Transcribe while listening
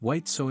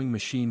White Sewing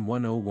Machine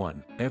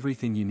 101,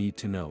 everything you need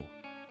to know.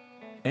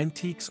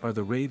 Antiques are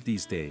the rave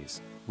these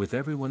days, with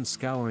everyone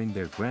scouring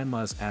their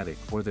grandma's attic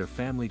or their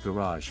family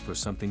garage for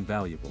something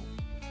valuable.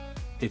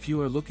 If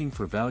you are looking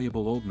for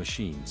valuable old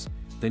machines,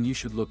 then you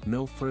should look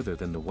no further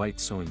than the White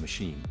Sewing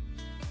Machine.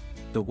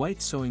 The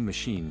White Sewing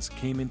Machines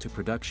came into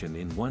production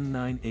in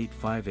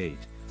 19858,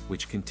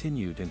 which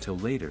continued until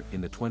later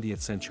in the 20th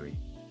century.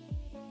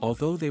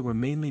 Although they were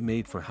mainly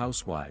made for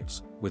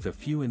housewives, with a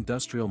few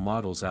industrial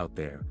models out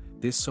there,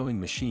 this sewing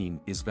machine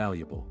is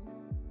valuable.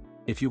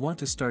 If you want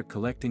to start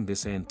collecting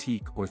this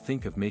antique or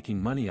think of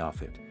making money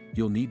off it,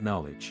 you'll need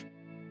knowledge.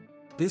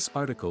 This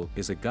article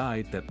is a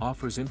guide that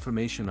offers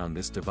information on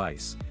this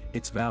device,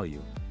 its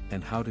value,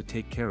 and how to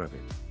take care of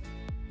it.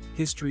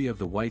 History of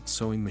the White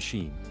Sewing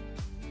Machine.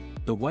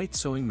 The White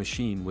Sewing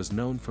Machine was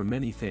known for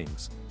many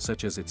things,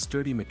 such as its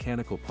sturdy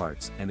mechanical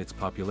parts and its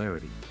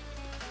popularity.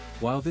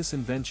 While this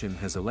invention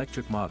has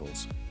electric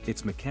models,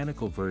 its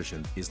mechanical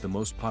version is the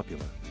most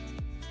popular.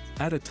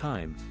 At a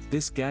time,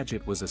 this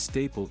gadget was a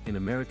staple in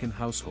American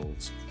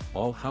households.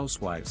 All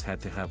housewives had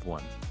to have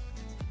one.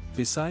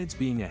 Besides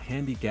being a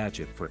handy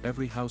gadget for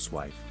every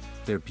housewife,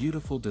 their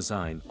beautiful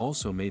design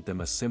also made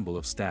them a symbol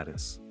of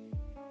status.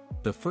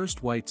 The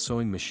first white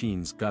sewing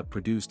machines got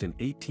produced in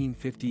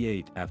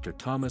 1858 after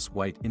Thomas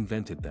White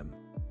invented them.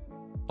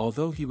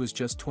 Although he was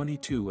just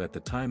 22 at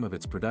the time of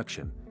its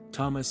production,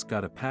 Thomas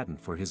got a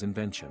patent for his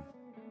invention.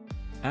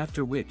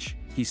 After which,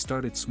 he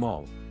started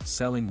small,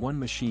 selling one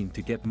machine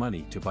to get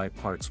money to buy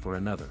parts for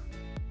another.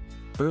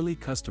 Early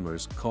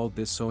customers called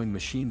this sewing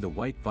machine the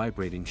White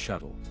Vibrating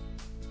Shuttle.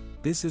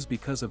 This is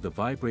because of the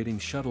vibrating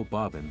shuttle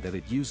bobbin that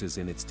it uses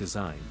in its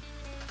design.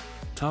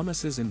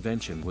 Thomas's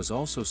invention was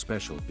also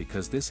special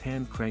because this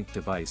hand-cranked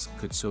device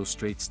could sew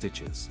straight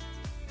stitches.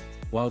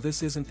 While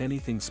this isn't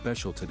anything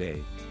special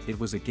today, it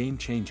was a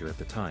game-changer at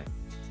the time.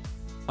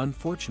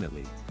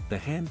 Unfortunately, the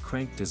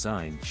hand-cranked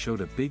design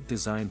showed a big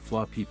design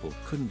flaw: people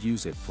couldn't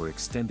use it for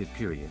extended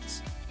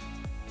periods.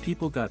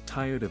 People got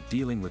tired of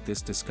dealing with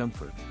this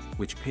discomfort,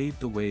 which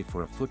paved the way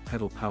for a foot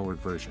pedal-powered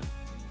version.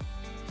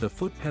 The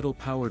foot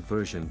pedal-powered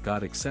version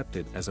got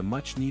accepted as a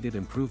much-needed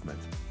improvement,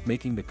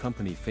 making the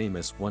company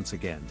famous once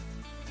again.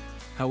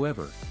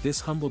 However, this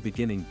humble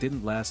beginning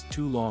didn't last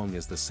too long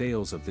as the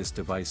sales of this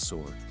device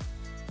soared.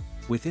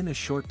 Within a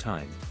short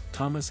time,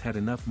 Thomas had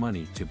enough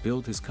money to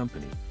build his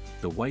company,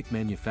 the White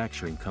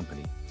Manufacturing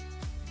Company.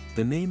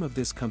 The name of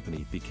this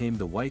company became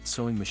the White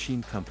Sewing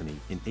Machine Company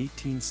in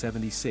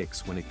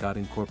 1876 when it got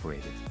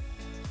incorporated.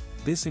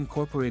 This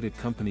incorporated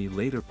company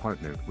later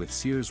partnered with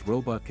Sears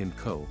Roebuck &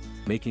 Co.,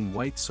 making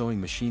White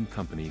Sewing Machine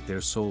Company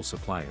their sole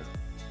supplier.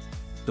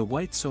 The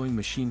White Sewing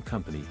Machine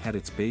Company had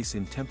its base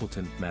in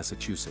Templeton,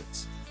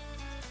 Massachusetts.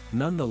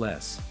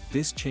 Nonetheless,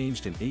 this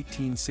changed in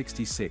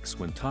 1866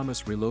 when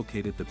Thomas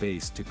relocated the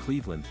base to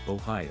Cleveland,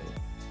 Ohio.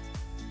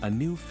 A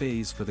new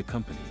phase for the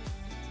company.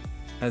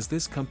 As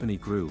this company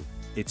grew,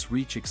 its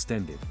reach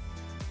extended.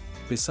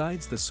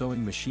 Besides the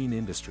sewing machine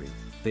industry,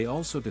 they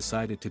also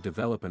decided to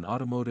develop an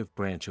automotive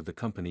branch of the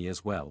company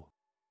as well.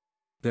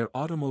 Their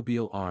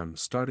automobile arm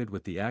started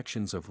with the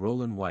actions of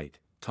Rowland White,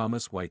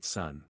 Thomas White's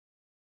son.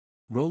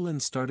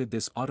 Rowland started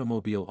this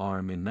automobile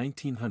arm in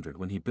 1900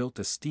 when he built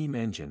a steam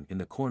engine in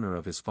the corner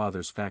of his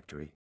father's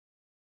factory.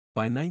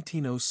 By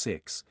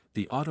 1906,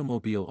 the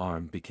automobile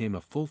arm became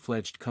a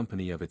full-fledged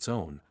company of its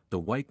own, the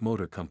White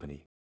Motor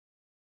Company.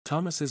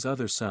 Thomas's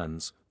other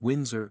sons,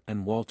 Windsor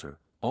and Walter,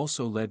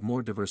 also led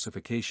more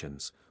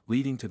diversifications,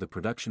 leading to the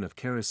production of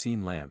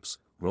kerosene lamps,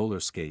 roller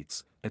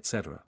skates,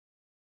 etc.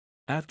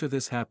 After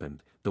this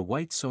happened, the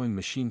White Sewing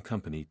Machine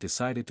Company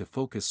decided to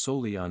focus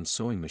solely on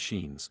sewing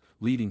machines,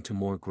 leading to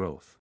more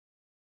growth.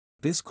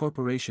 This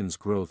corporation's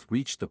growth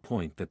reached the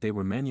point that they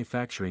were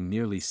manufacturing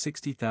nearly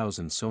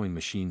 60,000 sewing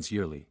machines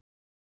yearly.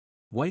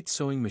 White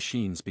sewing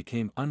machines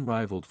became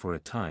unrivaled for a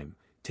time,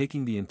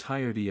 taking the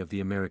entirety of the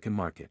American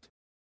market.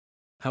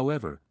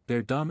 However,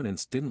 their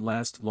dominance didn't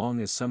last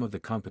long as some of the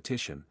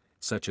competition,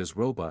 such as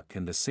Roebuck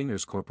and the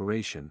Singers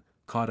Corporation,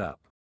 caught up.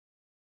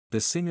 The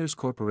Singers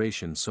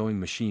Corporation sewing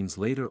machines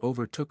later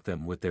overtook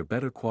them with their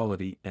better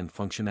quality and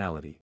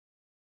functionality.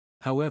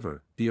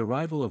 However, the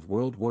arrival of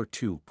World War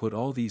II put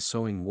all these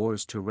sewing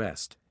wars to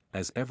rest,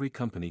 as every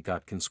company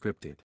got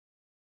conscripted.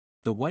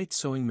 The White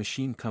Sewing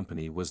Machine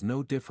Company was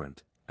no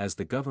different, as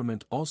the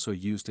government also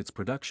used its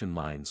production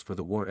lines for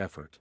the war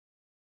effort.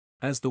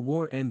 As the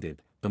war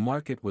ended, the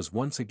market was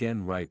once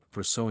again ripe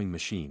for sewing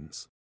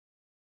machines.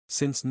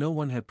 Since no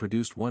one had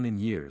produced one in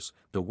years,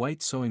 the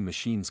White Sewing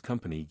Machines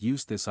Company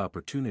used this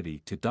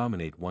opportunity to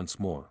dominate once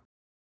more.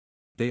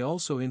 They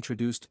also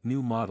introduced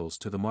new models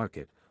to the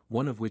market,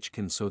 one of which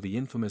can sew the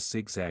infamous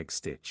zigzag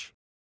stitch.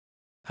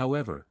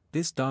 However,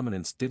 this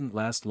dominance didn't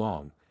last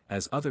long,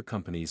 as other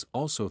companies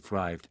also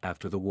thrived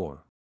after the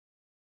war.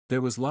 There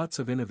was lots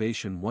of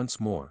innovation once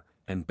more,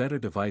 and better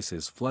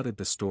devices flooded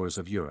the stores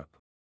of Europe.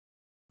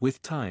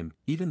 With time,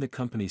 even the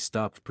company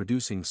stopped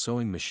producing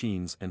sewing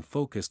machines and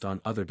focused on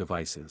other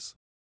devices.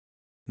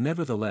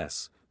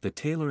 Nevertheless, the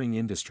tailoring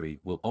industry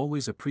will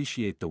always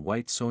appreciate the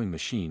White Sewing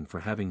Machine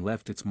for having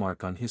left its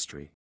mark on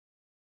history.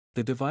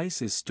 The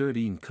device is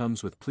sturdy and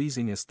comes with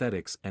pleasing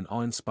aesthetics and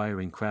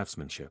awe-inspiring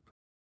craftsmanship.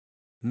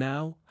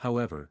 Now,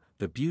 however,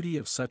 the beauty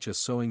of such a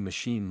sewing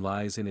machine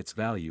lies in its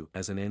value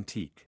as an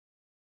antique.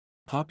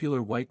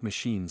 Popular White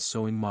Machines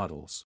Sewing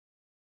Models.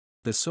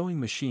 The sewing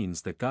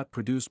machines that got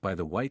produced by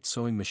the White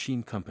Sewing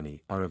Machine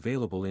Company are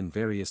available in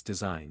various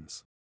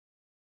designs.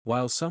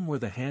 While some were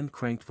the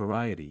hand-cranked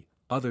variety,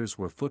 others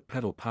were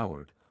foot-pedal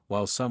powered,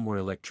 while some were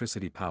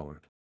electricity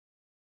powered.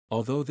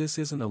 Although this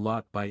isn't a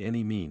lot by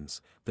any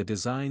means, the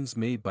designs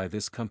made by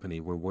this company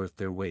were worth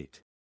their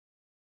weight.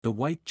 The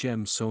White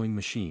Gem Sewing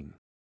Machine.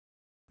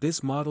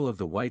 This model of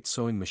the White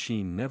sewing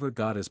machine never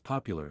got as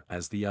popular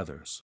as the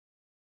others.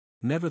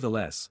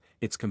 Nevertheless,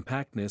 its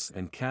compactness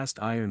and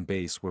cast iron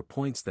base were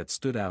points that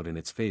stood out in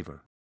its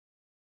favor.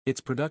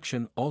 Its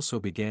production also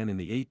began in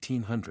the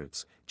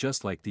 1800s,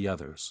 just like the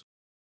others.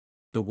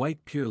 The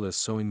White Peerless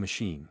Sewing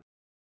Machine.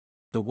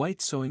 The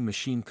White Sewing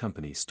Machine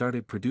Company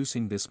started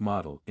producing this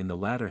model in the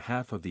latter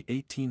half of the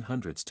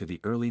 1800s to the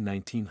early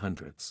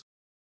 1900s.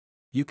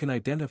 You can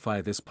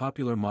identify this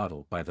popular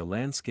model by the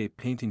landscape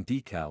painting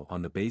decal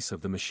on the base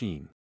of the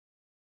machine.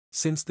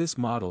 Since this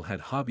model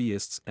had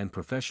hobbyists and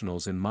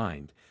professionals in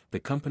mind, the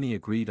company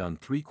agreed on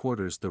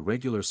 3/4 the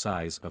regular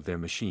size of their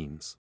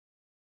machines.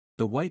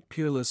 The White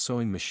Peerless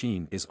sewing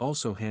machine is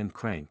also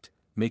hand-cranked,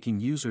 making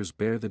users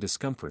bear the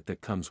discomfort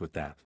that comes with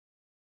that.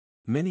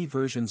 Many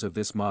versions of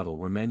this model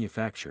were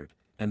manufactured,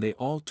 and they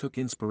all took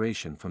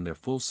inspiration from their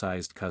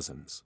full-sized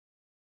cousins.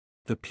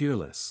 The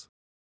Peerless.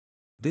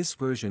 This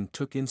version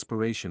took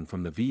inspiration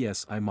from the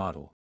VSI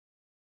model.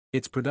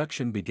 Its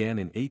production began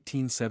in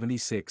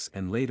 1876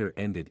 and later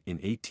ended in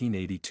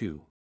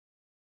 1882.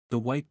 The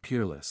White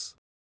Peerless.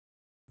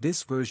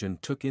 This version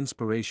took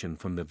inspiration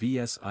from the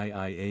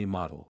VSIIA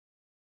model.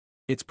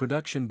 Its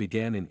production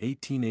began in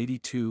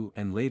 1882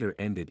 and later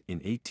ended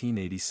in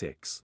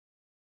 1886.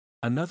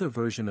 Another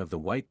version of the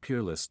White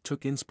Peerless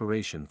took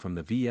inspiration from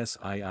the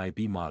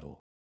VSIIB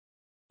model.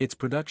 Its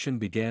production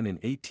began in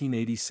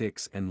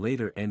 1886 and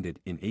later ended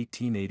in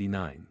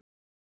 1889.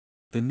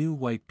 The New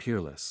White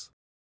Peerless.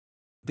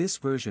 This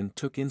version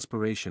took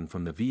inspiration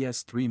from the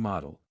VS3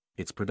 model.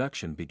 Its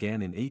production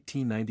began in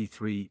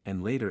 1893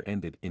 and later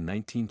ended in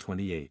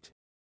 1928.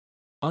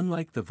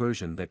 Unlike the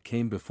version that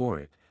came before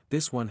it,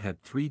 this one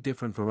had 3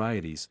 different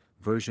varieties: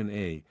 version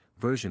A,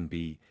 version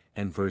B,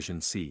 and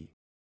version C.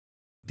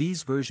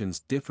 These versions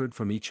differed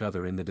from each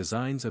other in the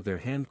designs of their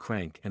hand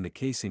crank and the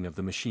casing of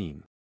the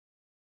machine.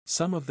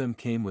 Some of them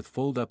came with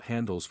fold-up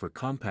handles for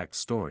compact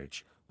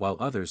storage, while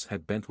others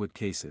had bentwood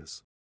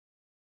cases.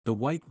 The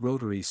White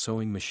Rotary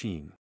Sewing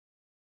Machine.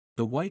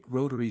 The White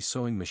Rotary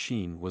Sewing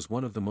Machine was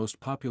one of the most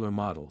popular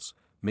models,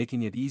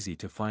 making it easy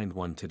to find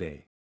one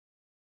today.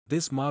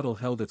 This model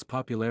held its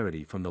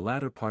popularity from the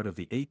latter part of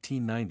the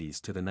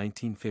 1890s to the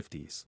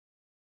 1950s.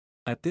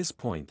 At this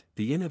point,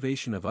 the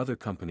innovation of other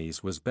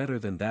companies was better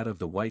than that of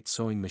the White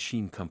Sewing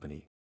Machine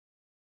Company.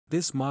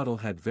 This model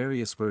had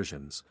various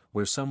versions,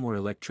 where some were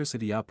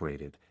electricity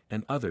operated,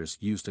 and others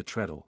used a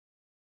treadle.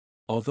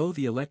 Although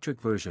the electric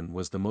version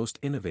was the most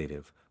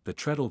innovative, the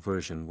treadle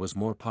version was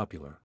more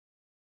popular.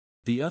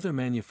 The other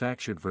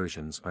manufactured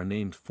versions are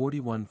named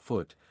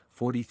 41-foot,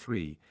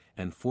 43,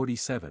 and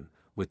 47,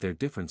 with their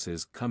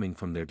differences coming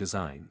from their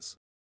designs.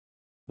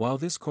 While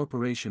this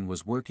corporation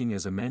was working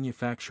as a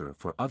manufacturer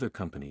for other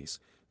companies,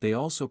 they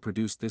also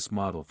produced this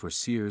model for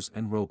Sears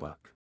and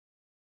Roebuck.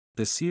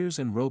 The Sears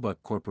and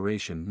Roebuck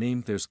Corporation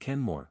named theirs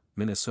Kenmore,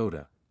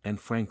 Minnesota, and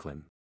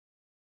Franklin.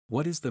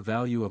 What is the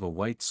value of a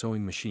white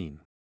sewing machine?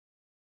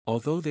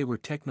 Although they were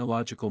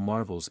technological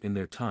marvels in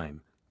their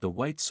time, the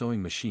white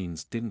sewing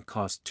machines didn't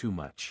cost too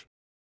much.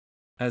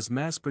 As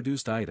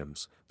mass-produced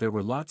items, there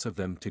were lots of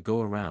them to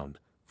go around,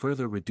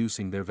 further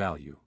reducing their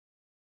value.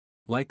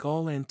 Like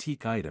all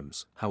antique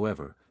items,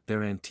 however,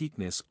 their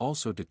antiqueness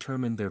also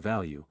determined their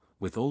value,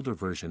 with older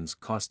versions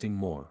costing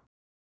more.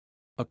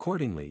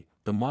 Accordingly,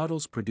 the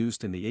models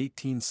produced in the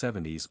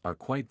 1870s are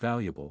quite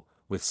valuable,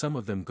 with some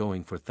of them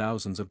going for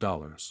thousands of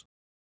dollars.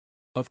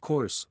 Of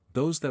course,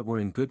 those that were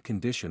in good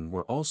condition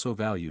were also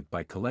valued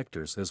by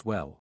collectors as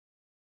well.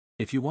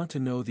 If you want to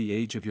know the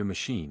age of your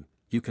machine,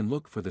 you can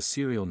look for the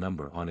serial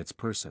number on its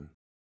person.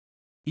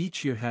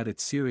 Each year had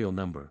its serial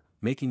number,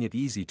 making it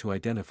easy to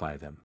identify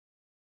them.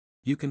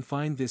 You can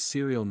find this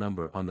serial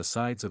number on the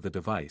sides of the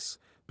device,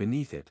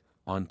 beneath it,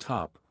 on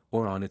top,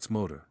 or on its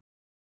motor.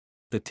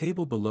 The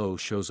table below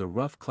shows a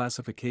rough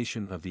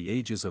classification of the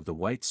ages of the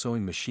white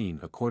sewing machine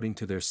according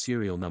to their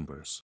serial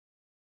numbers.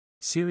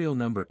 Serial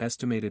number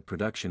estimated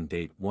production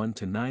date 1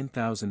 to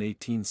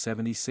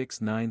 9,1876,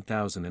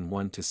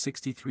 9,001 to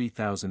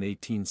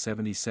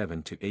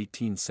 63,1877 to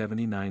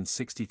 1879,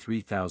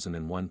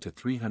 63,001 to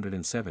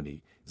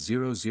 370,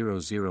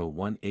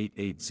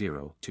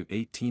 0001880 to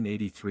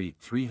 1883,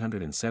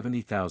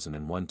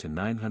 370,001 to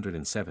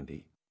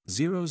 970.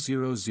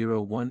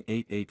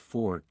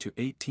 0001884 to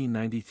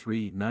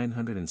 1893,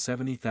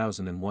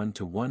 970,001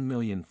 to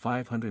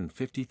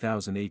 1,550,000,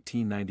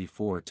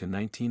 1894 to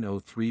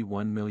 1903,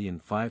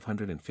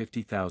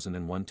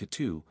 1,550,001 to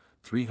 2,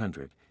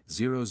 300,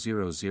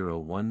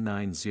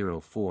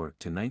 0001904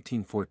 to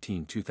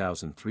 1914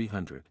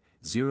 2300,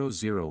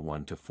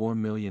 001 to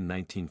 4,000,000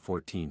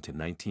 1914 to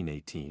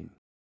 1918.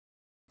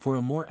 For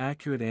a more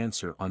accurate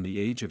answer on the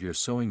age of your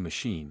sewing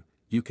machine,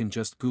 you can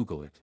just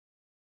Google it.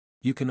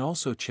 You can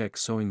also check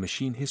sewing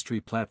machine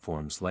history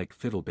platforms like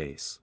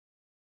Fiddlebase.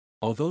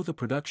 Although the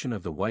production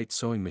of the white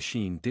sewing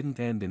machine didn't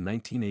end in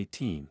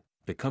 1918,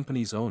 the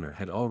company's owner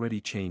had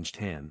already changed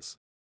hands.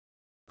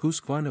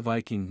 Husqvarna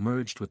Viking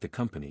merged with the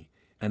company,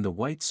 and the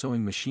White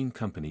Sewing Machine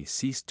Company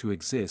ceased to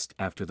exist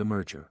after the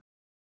merger.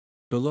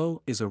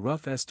 Below is a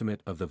rough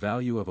estimate of the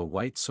value of a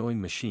white sewing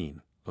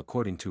machine,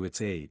 according to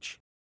its age.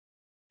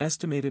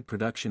 Estimated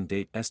production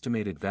date: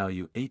 estimated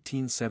value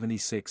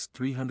 $1876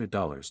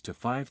 $300 to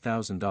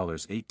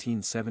 $5,000,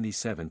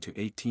 $1877 to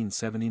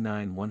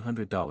 $1879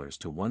 $100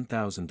 to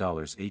 $1,000,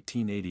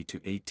 $1880 to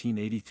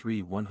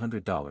 $1883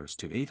 $100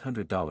 to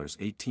 $800,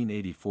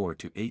 $1884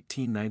 to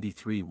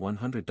 $1893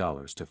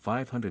 $100 to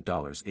 $500,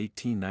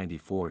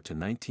 $1894 to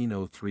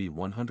 $1903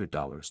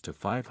 $100 to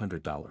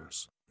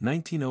 $500.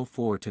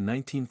 1904 to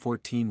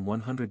 1914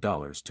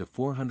 $100 to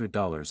 $400,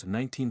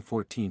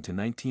 1914 to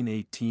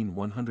 1918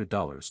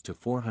 $100 to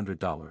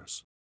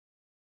 $400.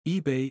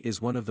 eBay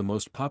is one of the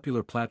most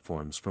popular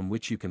platforms from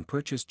which you can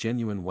purchase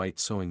genuine white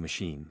sewing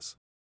machines.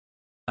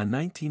 A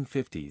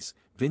 1950s,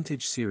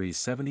 vintage Series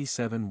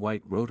 77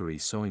 white rotary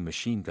sewing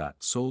machine got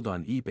sold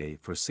on eBay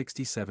for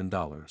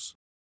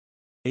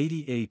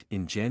 $67.88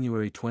 in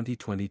January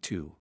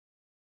 2022.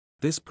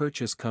 This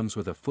purchase comes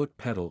with a foot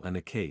pedal and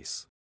a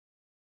case.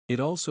 It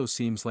also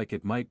seems like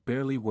it might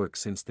barely work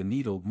since the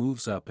needle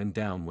moves up and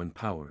down when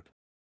powered.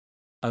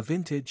 A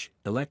vintage,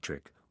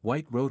 electric,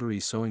 white rotary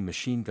sewing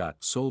machine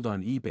got sold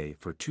on eBay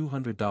for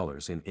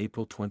 $200 in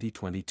April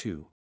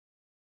 2022.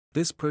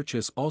 This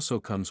purchase also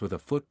comes with a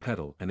foot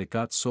pedal and it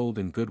got sold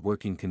in good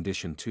working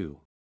condition too.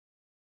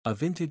 A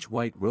vintage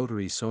white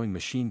rotary sewing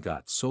machine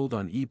got sold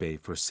on eBay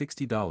for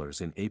 $60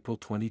 in April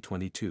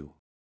 2022.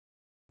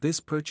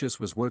 This purchase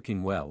was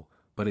working well,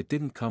 but it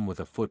didn't come with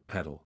a foot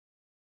pedal.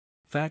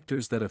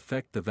 Factors that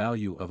affect the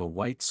value of a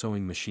white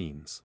sewing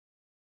machines.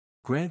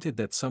 Granted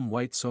that some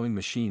white sewing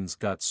machines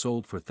got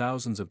sold for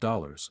thousands of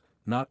dollars,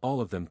 not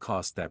all of them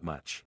cost that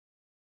much.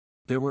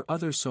 There were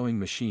other sewing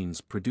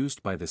machines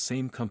produced by the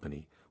same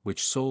company,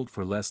 which sold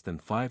for less than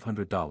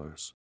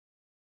 $500.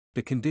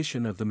 The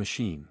condition of the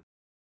machine.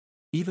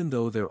 Even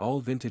though they're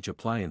all vintage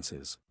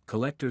appliances,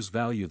 collectors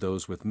value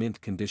those with mint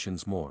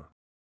conditions more.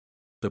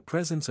 The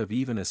presence of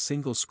even a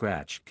single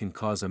scratch can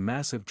cause a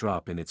massive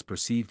drop in its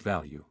perceived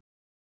value.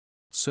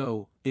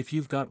 So, if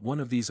you've got one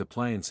of these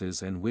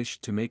appliances and wish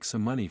to make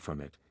some money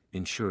from it,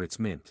 ensure it's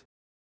mint.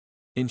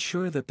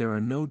 Ensure that there are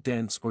no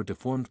dents or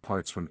deformed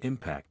parts from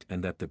impact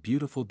and that the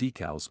beautiful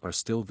decals are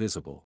still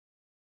visible.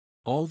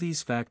 All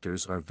these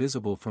factors are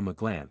visible from a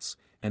glance,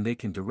 and they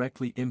can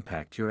directly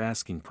impact your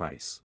asking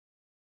price.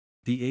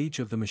 The age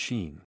of the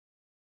machine.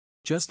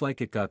 Just like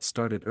it got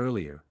started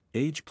earlier,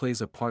 age plays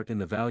a part in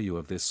the value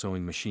of this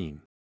sewing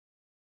machine.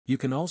 You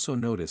can also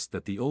notice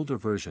that the older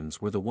versions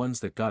were the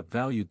ones that got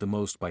valued the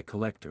most by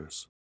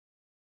collectors.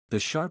 The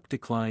sharp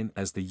decline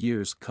as the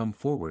years come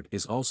forward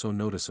is also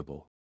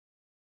noticeable.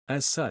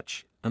 As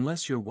such,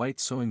 unless your white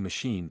sewing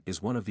machine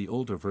is one of the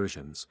older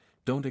versions,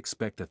 don't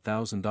expect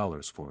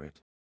 $1,000 for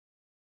it.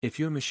 If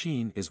your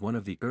machine is one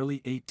of the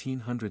early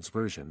 1800s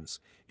versions,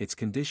 its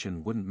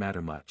condition wouldn't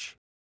matter much.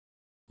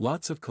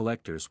 Lots of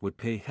collectors would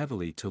pay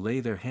heavily to lay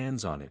their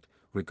hands on it,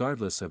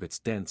 regardless of its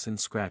dents and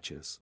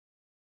scratches.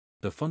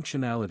 The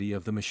functionality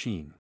of the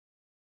machine.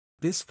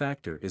 This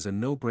factor is a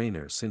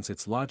no-brainer since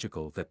it's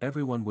logical that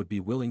everyone would be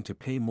willing to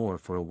pay more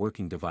for a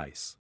working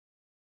device.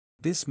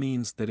 This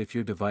means that if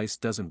your device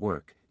doesn't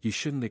work, you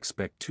shouldn't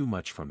expect too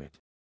much from it.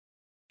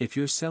 If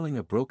you're selling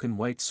a broken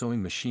white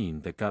sewing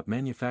machine that got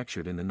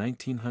manufactured in the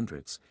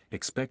 1900s,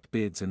 expect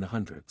bids in the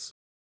hundreds.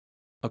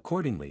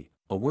 Accordingly,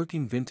 a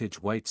working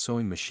vintage white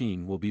sewing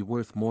machine will be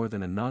worth more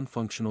than a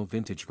non-functional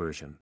vintage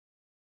version.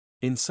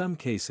 In some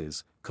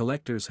cases,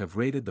 collectors have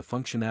rated the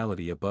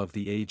functionality above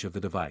the age of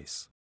the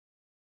device.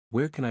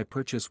 Where can I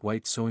purchase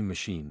white sewing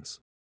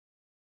machines?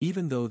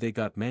 Even though they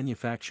got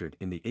manufactured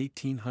in the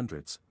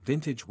 1800s,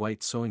 vintage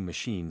white sewing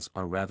machines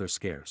are rather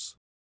scarce.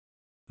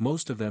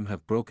 Most of them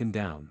have broken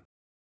down.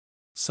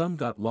 Some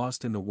got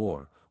lost in the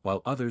war,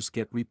 while others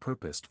get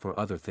repurposed for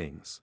other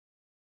things.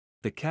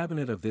 The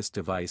cabinet of this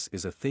device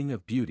is a thing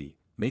of beauty,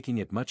 making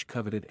it much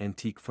coveted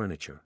antique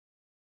furniture.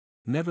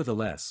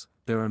 Nevertheless,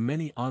 there are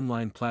many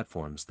online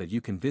platforms that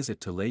you can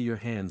visit to lay your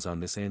hands on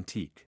this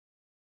antique.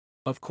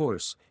 Of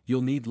course,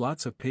 you'll need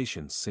lots of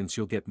patience since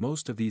you'll get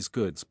most of these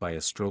goods by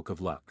a stroke of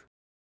luck.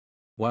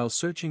 While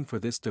searching for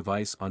this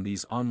device on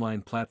these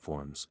online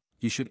platforms,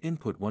 you should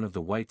input one of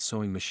the white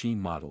sewing machine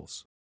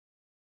models.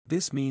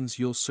 This means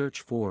you'll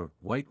search for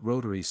white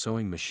rotary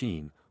sewing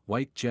machine,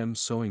 white gem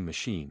sewing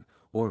machine,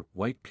 or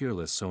white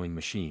peerless sewing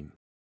machine.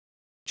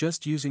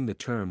 Just using the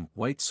term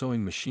white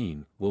sewing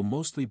machine will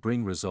mostly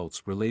bring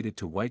results related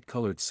to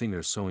white-colored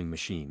Singer sewing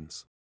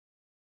machines.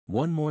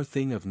 One more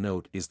thing of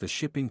note is the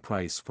shipping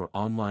price for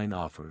online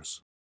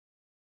offers.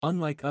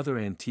 Unlike other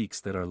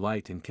antiques that are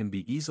light and can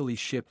be easily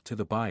shipped to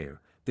the buyer,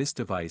 this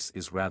device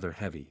is rather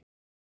heavy.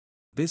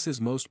 This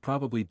is most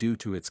probably due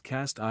to its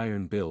cast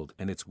iron build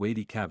and its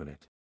weighty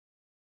cabinet.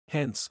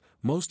 Hence,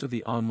 most of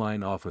the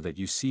online offer that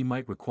you see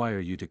might require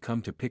you to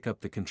come to pick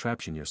up the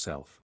contraption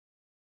yourself.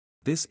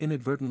 This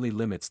inadvertently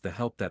limits the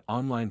help that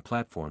online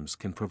platforms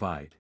can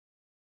provide.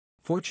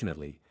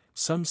 Fortunately,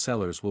 some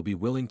sellers will be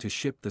willing to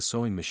ship the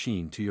sewing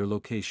machine to your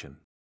location.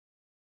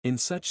 In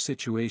such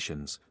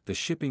situations, the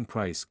shipping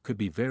price could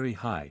be very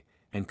high,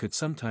 and could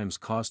sometimes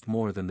cost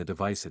more than the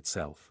device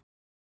itself.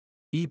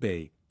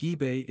 eBay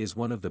is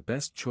one of the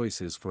best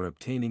choices for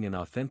obtaining an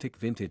authentic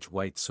vintage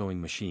white sewing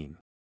machine.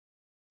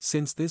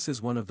 Since this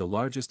is one of the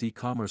largest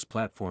e-commerce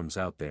platforms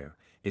out there,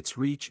 its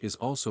reach is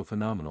also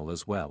phenomenal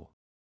as well.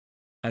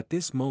 At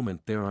this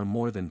moment there are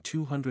more than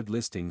 200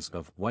 listings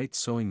of white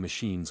sewing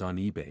machines on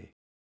eBay.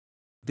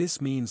 This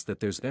means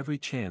that there's every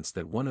chance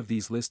that one of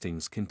these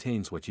listings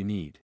contains what you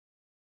need.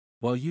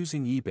 While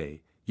using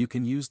eBay, you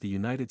can use the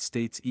United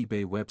States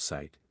eBay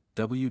website,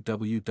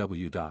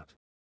 www.ebay.com,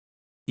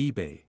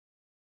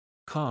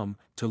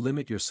 to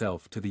limit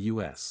yourself to the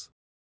US.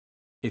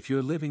 If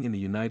you're living in the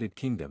United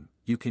Kingdom,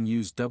 you can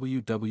use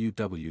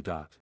www.ebay.co.uk.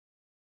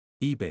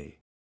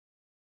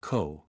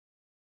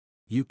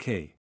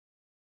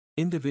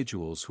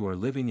 Individuals who are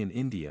living in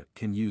India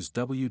can use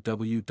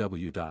www.ebay.in.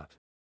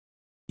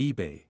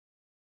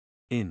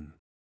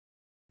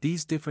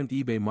 These different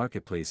eBay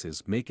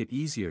marketplaces make it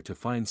easier to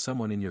find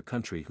someone in your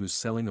country who's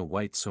selling a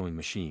white sewing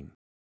machine.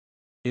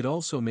 It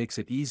also makes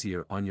it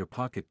easier on your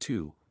pocket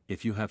too,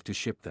 if you have to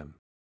ship them.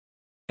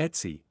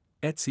 Etsy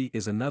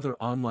is another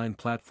online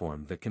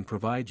platform that can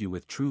provide you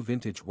with true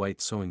vintage white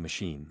sewing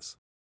machines.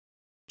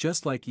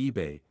 Just like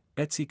eBay,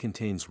 Etsy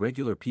contains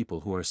regular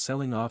people who are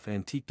selling off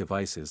antique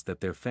devices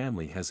that their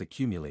family has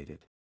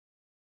accumulated.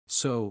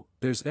 So,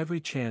 there's every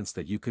chance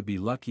that you could be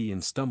lucky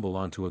and stumble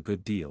onto a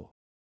good deal.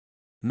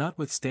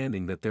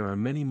 Notwithstanding that there are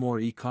many more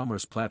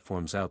e-commerce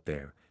platforms out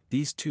there,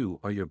 these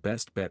two are your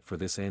best bet for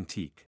this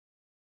antique.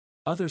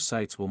 Other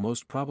sites will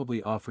most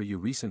probably offer you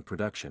recent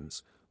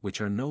productions,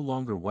 which are no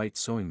longer white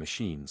sewing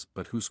machines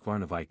but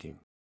Husqvarna Viking.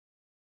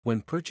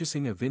 When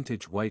purchasing a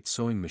vintage white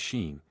sewing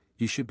machine,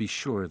 you should be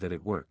sure that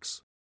it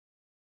works.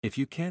 If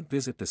you can't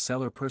visit the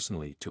seller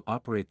personally to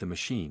operate the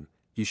machine,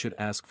 you should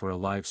ask for a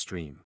live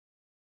stream.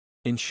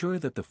 Ensure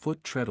that the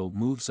foot treadle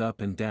moves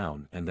up and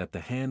down and that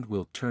the hand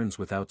wheel turns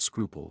without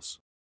scruples.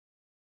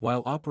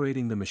 While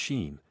operating the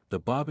machine, the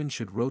bobbin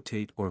should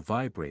rotate or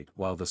vibrate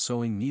while the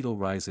sewing needle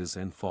rises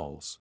and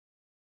falls.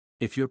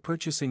 If you're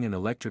purchasing an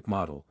electric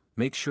model,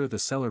 make sure the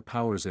seller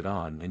powers it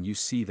on and you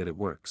see that it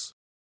works.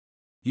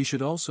 You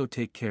should also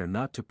take care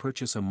not to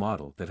purchase a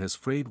model that has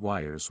frayed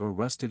wires or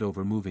rusted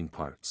over moving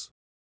parts.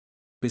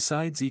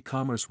 Besides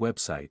e-commerce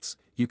websites,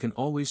 you can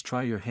always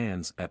try your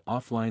hands at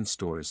offline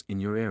stores in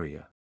your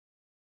area.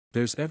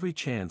 There's every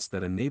chance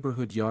that a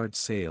neighborhood yard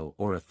sale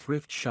or a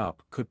thrift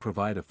shop could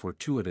provide a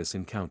fortuitous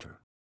encounter.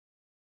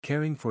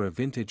 Caring for a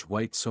vintage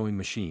white sewing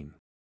machine.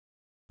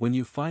 When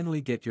you finally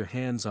get your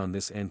hands on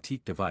this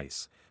antique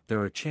device, there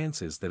are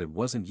chances that it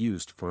wasn't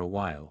used for a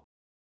while.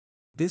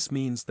 This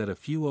means that a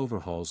few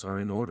overhauls are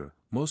in order,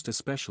 most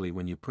especially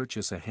when you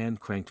purchase a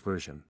hand-cranked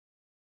version.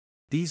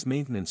 These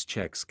maintenance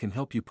checks can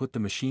help you put the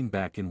machine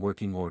back in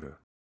working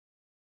order.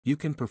 You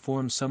can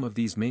perform some of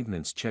these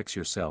maintenance checks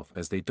yourself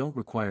as they don't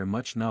require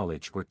much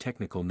knowledge or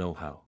technical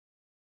know-how.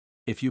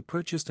 If you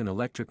purchased an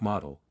electric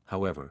model,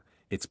 however,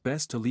 it's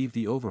best to leave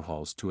the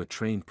overhauls to a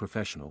trained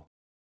professional.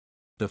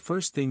 The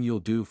first thing you'll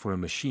do for a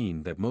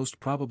machine that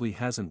most probably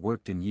hasn't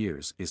worked in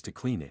years is to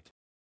clean it.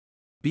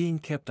 Being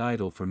kept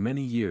idle for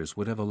many years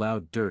would have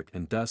allowed dirt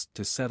and dust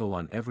to settle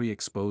on every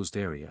exposed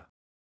area.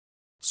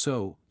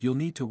 So, you'll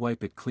need to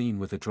wipe it clean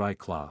with a dry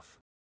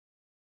cloth.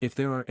 If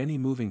there are any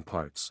moving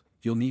parts,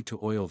 you'll need to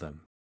oil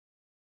them.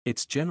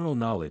 It's general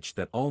knowledge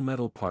that all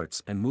metal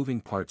parts and moving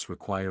parts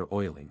require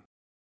oiling.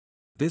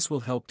 This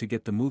will help to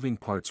get the moving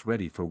parts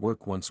ready for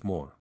work once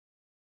more.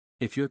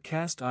 If your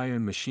cast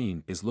iron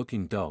machine is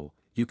looking dull,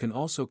 you can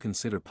also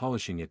consider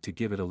polishing it to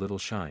give it a little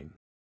shine.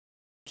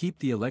 Keep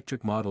the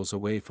electric models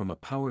away from a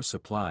power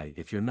supply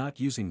if you're not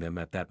using them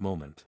at that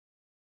moment.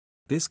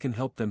 This can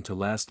help them to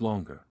last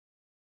longer.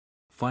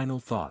 Final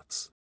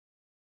thoughts.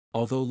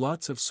 Although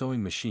lots of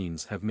sewing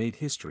machines have made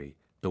history,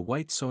 the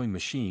white sewing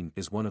machine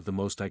is one of the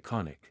most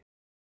iconic.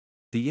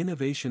 The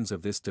innovations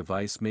of this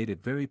device made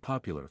it very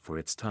popular for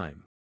its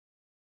time.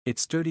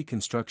 Its sturdy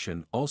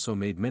construction also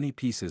made many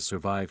pieces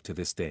survive to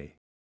this day.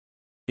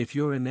 If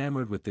you're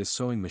enamored with this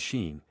sewing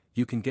machine,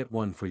 you can get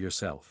one for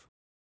yourself.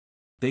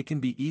 They can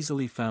be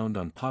easily found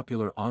on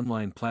popular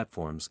online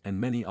platforms and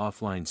many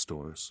offline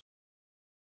stores.